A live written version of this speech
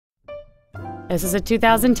This is a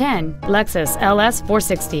 2010 Lexus LS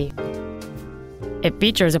 460. It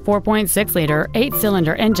features a 4.6-liter,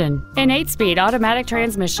 8-cylinder engine, an 8-speed automatic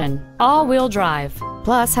transmission, all-wheel drive.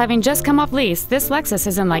 Plus, having just come off lease, this Lexus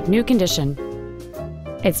is in like new condition.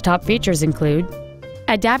 Its top features include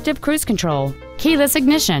adaptive cruise control, keyless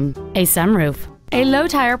ignition, a sunroof, a low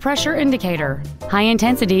tire pressure indicator,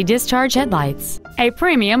 high-intensity discharge headlights, a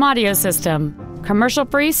premium audio system,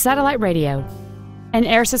 commercial-free satellite radio, an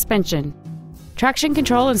air suspension, traction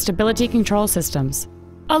control and stability control systems,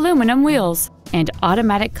 aluminum wheels, and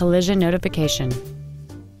automatic collision notification.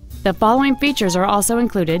 The following features are also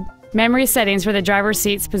included: memory settings for the driver's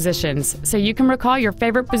seat's positions, so you can recall your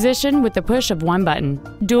favorite position with the push of one button,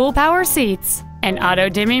 dual power seats, an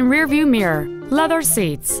auto-dimming rearview mirror, leather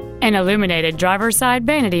seats, an illuminated driver's side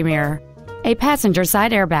vanity mirror, a passenger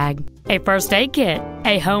side airbag, a first aid kit,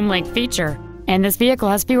 a home link feature, and this vehicle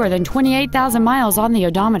has fewer than 28,000 miles on the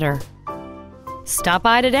odometer. Stop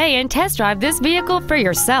by today and test drive this vehicle for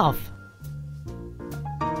yourself.